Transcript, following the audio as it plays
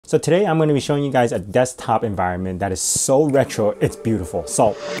So today I'm going to be showing you guys a desktop environment that is so retro, it's beautiful.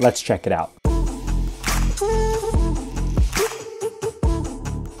 So let's check it out.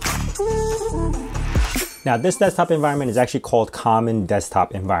 Now this desktop environment is actually called Common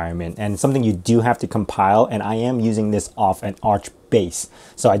Desktop Environment, and it's something you do have to compile, and I am using this off an Arch base.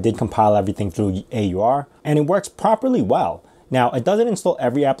 So I did compile everything through AUR and it works properly well. Now it doesn't install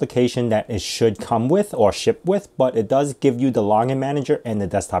every application that it should come with or ship with, but it does give you the login manager and the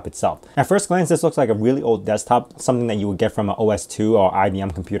desktop itself. At first glance, this looks like a really old desktop, something that you would get from an OS2 or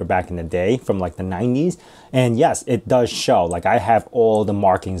IBM computer back in the day from like the 90s. And yes, it does show, like I have all the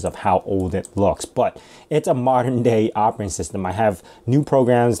markings of how old it looks, but it's a modern day operating system. I have new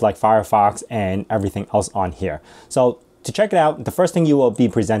programs like Firefox and everything else on here. So to check it out, the first thing you will be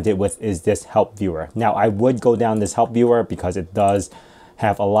presented with is this help viewer. Now I would go down this help viewer because it does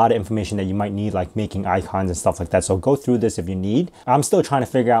have a lot of information that you might need, like making icons and stuff like that. So go through this if you need. I'm still trying to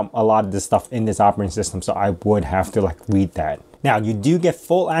figure out a lot of this stuff in this operating system, so I would have to like read that. Now you do get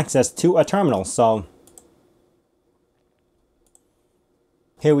full access to a terminal. So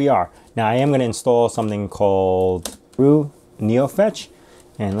here we are. Now I am going to install something called NeoFetch,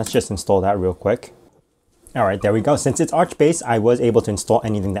 and let's just install that real quick. All right, there we go. Since it's Arch based, I was able to install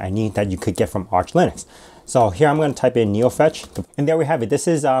anything that I need that you could get from Arch Linux. So here I'm going to type in NeoFetch, and there we have it. This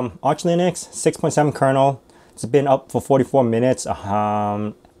is Arch Linux 6.7 kernel. It's been up for 44 minutes.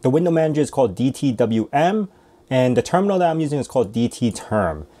 The window manager is called DTWM, and the terminal that I'm using is called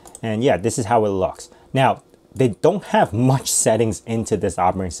DTTerm. And yeah, this is how it looks. Now, they don't have much settings into this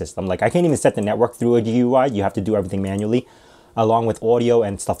operating system. Like I can't even set the network through a GUI. You have to do everything manually, along with audio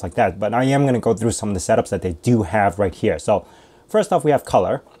and stuff like that. But I am going to go through some of the setups that they do have right here. So first off, we have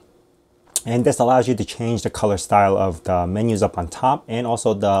color, and this allows you to change the color style of the menus up on top and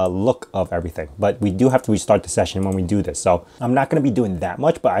also the look of everything. But we do have to restart the session when we do this, so I'm not going to be doing that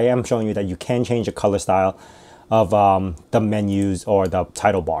much, but I am showing you that you can change the color style of the menus or the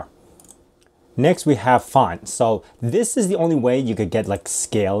title bar. Next we have font. So this is the only way you could get like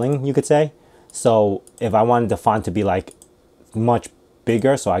scaling, you could say. So if I wanted the font to be like much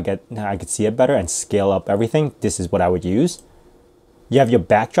bigger so I could see it better and scale up everything, this is what I would use. You have your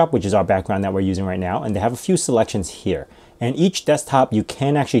backdrop, which is our background that we're using right now, and they have a few selections here. And each desktop you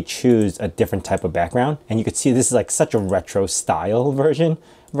can actually choose a different type of background, and you can see this is like such a retro style version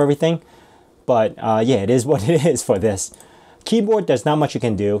of everything. But yeah, it is what it is for this. Keyboard, there's not much you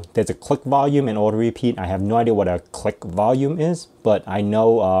can do. There's a click volume and auto repeat. I have no idea what a click volume is, but I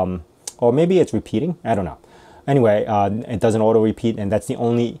know, or maybe it's repeating, I don't know. Anyway, it doesn't auto repeat, and that's the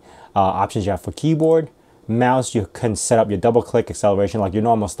only options you have for keyboard. Mouse, you can set up your double click acceleration like your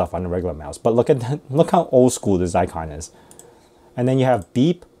normal stuff on the regular mouse. But look at that, look how old school this icon is. And then you have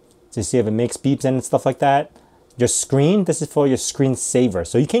beep to see if it makes beeps and stuff like that. Your screen, this is for your screensaver.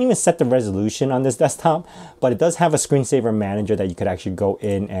 So you can't even set the resolution on this desktop, but it does have a screensaver manager that you could actually go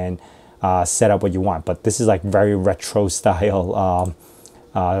in and set up what you want. But this is like very retro style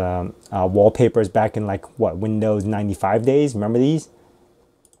wallpapers back in like what, Windows 95 days. Remember these?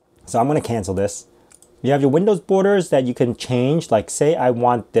 So I'm going to cancel this. You have your Windows borders that you can change. Like say I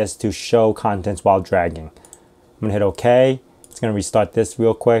want this to show contents while dragging. I'm going to hit OK. It's going to restart this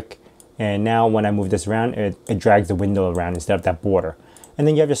real quick. And now when I move this around, it drags the window around instead of that border. And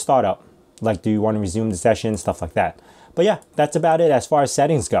then you have your startup. Like, do you want to resume the session? Stuff like that. But yeah, that's about it as far as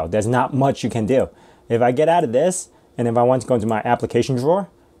settings go. There's not much you can do. If I get out of this, and if I want to go into my application drawer,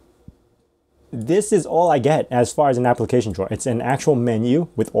 this is all I get as far as an application drawer. It's an actual menu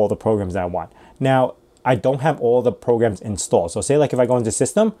with all the programs that I want. Now, I don't have all the programs installed. So say like if I go into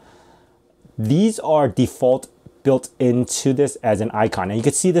system, these are default built into this as an icon. And you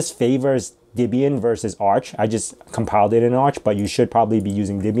can see this favors Debian versus Arch. I just compiled it in Arch, but you should probably be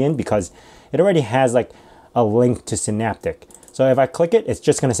using Debian because it already has like a link to Synaptic. So if I click it, it's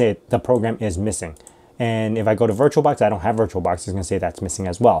just gonna say the program is missing. And if I go to VirtualBox, I don't have VirtualBox, it's gonna say that's missing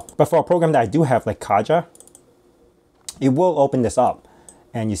as well. But for a program that I do have, like Kaja, it will open this up.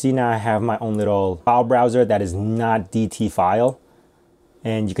 And you see now I have my own little file browser that is not DT file.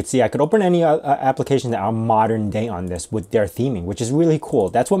 And you can see I could open any applications that are modern day on this with their theming, which is really cool.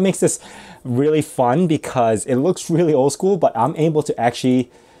 That's what makes this really fun because it looks really old school, but I'm able to actually,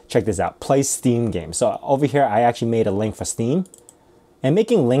 check this out, play Steam games. So over here, I actually made a link for Steam. And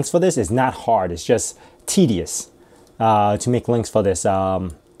making links for this is not hard. It's just tedious to make links for this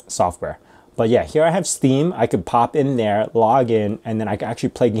software. But yeah, here I have Steam. I could pop in there, log in, and then I can actually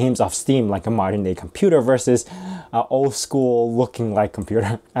play games off Steam like a modern day computer versus old school looking like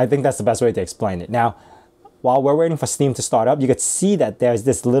computer. I think that's the best way to explain it. Now, while we're waiting for Steam to start up, you could see that there's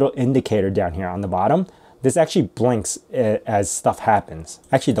this little indicator down here on the bottom This actually blinks as stuff happens.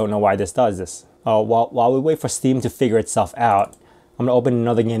 I actually don't know why this does this. While we wait for Steam to figure itself out, I'm gonna open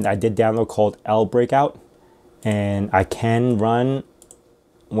another game that I did download called L Breakout. And I can run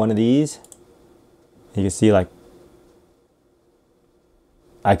one of these. You can see, like,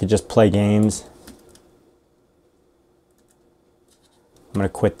 I could just play games. I'm gonna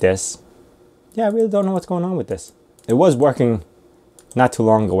quit this. Yeah, I really don't know what's going on with this. It was working not too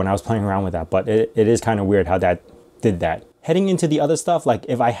long ago when I was playing around with that, but it is kind of weird how that did that. Heading into the other stuff, like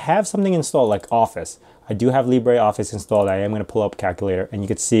if I have something installed like Office, I do have LibreOffice installed. I am gonna pull up Calculator, and you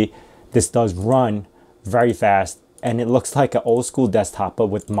can see this does run very fast, and it looks like an old school desktop but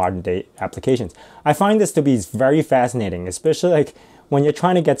with modern day applications. I find this to be very fascinating, especially like when you're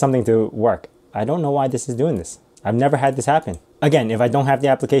trying to get something to work. I don't know why this is doing this. I've never had this happen. Again, if I don't have the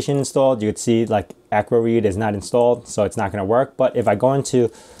application installed, you could see like AcroRead is not installed, so it's not gonna work. But if I go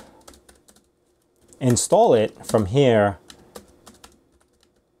into install it from here,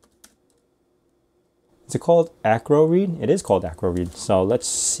 is it called AcroRead? It is called AcroRead. So let's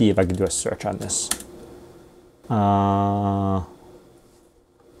see if I can do a search on this.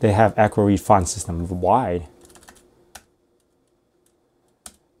 They have AcroRead font system. Why?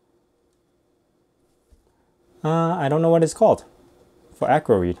 I don't know what it's called for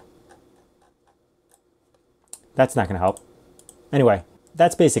AcroRead. That's not going to help. Anyway,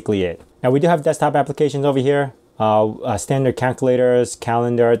 that's basically it. Now we do have desktop applications over here. Standard calculators,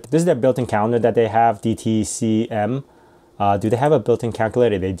 calendar. This is their built-in calendar that they have, DTCM. Do they have a built-in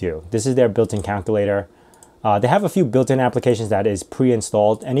calculator? They do. This is their built-in calculator. They have a few built-in applications that is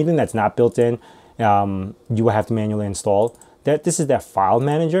pre-installed. Anything that's not built in, you will have to manually install. This is their file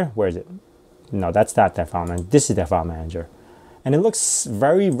manager. Where is it? No, that's not their file manager. This is their file manager. And it looks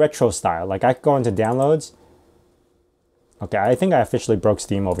very retro style. Like I could go into downloads. Okay, I think I officially broke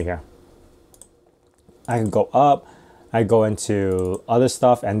Steam over here. I can go up, I go into other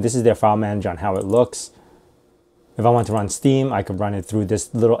stuff, and this is their file manager on how it looks. If I want to run Steam, I could run it through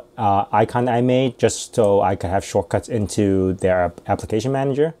this little icon that I made just so I could have shortcuts into their application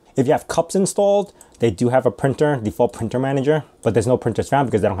manager. If you have cups installed, they do have a printer, default printer manager, but there's no printers found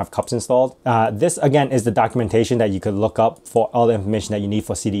because they don't have cups installed. This again is the documentation that you could look up for all the information that you need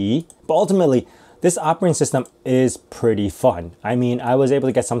for CDE. But ultimately, this operating system is pretty fun. I mean, I was able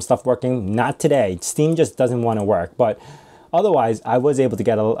to get some stuff working. Not today. Steam just doesn't want to work, but otherwise, I was able to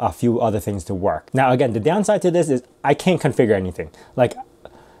get a few other things to work. Now, again, the downside to this is I can't configure anything. Like,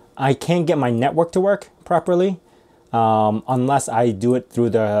 I can't get my network to work properly unless I do it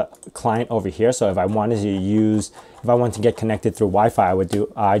through the client over here. So if I wanted to get connected through Wi-Fi, I would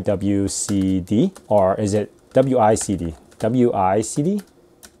do IWCD, or is it WICD? WICD?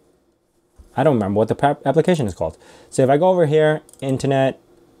 I don't remember what the application is called. So if I go over here, internet,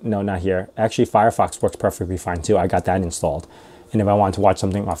 no, not here. Actually, Firefox works perfectly fine too. I got that installed. And if I want to watch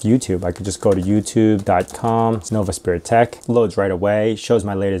something off YouTube, I could just go to youtube.com. It's Novaspirit Tech. Loads right away. Shows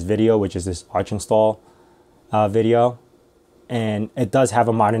my latest video, which is this Arch install video. And it does have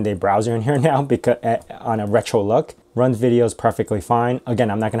a modern day browser in here now because on a retro look. Runs videos perfectly fine. Again,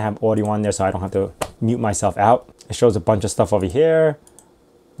 I'm not going to have audio on there, so I don't have to mute myself out. It shows a bunch of stuff over here.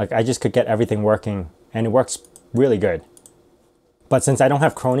 Like I just could get everything working, and it works really good. But since I don't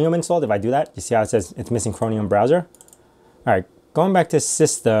have Chromium installed, if I do that, you see how it says it's missing Chromium browser? All right, going back to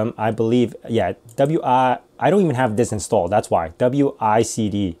system, I believe, yeah, I don't even have this installed. That's why,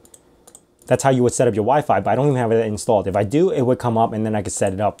 WICD. That's how you would set up your Wi-Fi, but I don't even have it installed. If I do, it would come up and then I could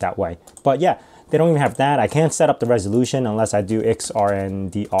set it up that way. But yeah, they don't even have that. I can't set up the resolution unless I do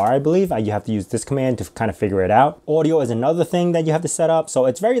XRNDR, I believe. You have to use this command to kind of figure it out. Audio is another thing that you have to set up. So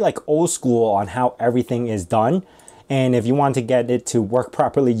it's very like old school on how everything is done. And if you want to get it to work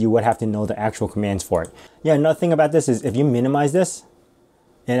properly, you would have to know the actual commands for it. Yeah, another thing about this is if you minimize this,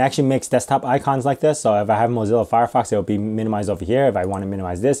 it actually makes desktop icons like this. So if I have Mozilla Firefox, it'll be minimized over here. If I want to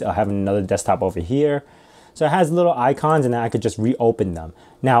minimize this, I'll have another desktop over here. So it has little icons and then I could just reopen them.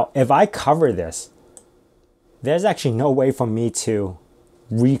 Now, if I cover this, there's actually no way for me to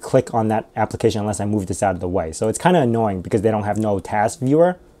re-click on that application unless I move this out of the way. So it's kind of annoying because they don't have no task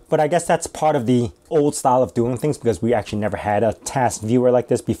viewer. But I guess that's part of the old style of doing things because we actually never had a task viewer like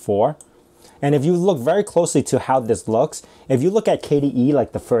this before. And if you look very closely to how this looks, if you look at KDE,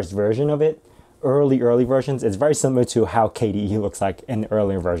 like the first version of it, early versions, it's very similar to how KDE looks like in the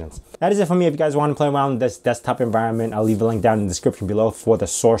earlier versions. That is it for me. If you guys want to play around with this desktop environment, I'll leave a link down in the description below for the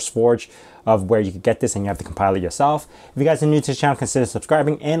source forge of where you can get this and you have to compile it yourself. If you guys are new to the channel, consider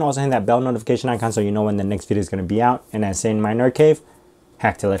subscribing and also hit that bell notification icon so you know when the next video is going to be out. And as I say in my nerd cave,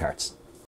 hack till it hurts.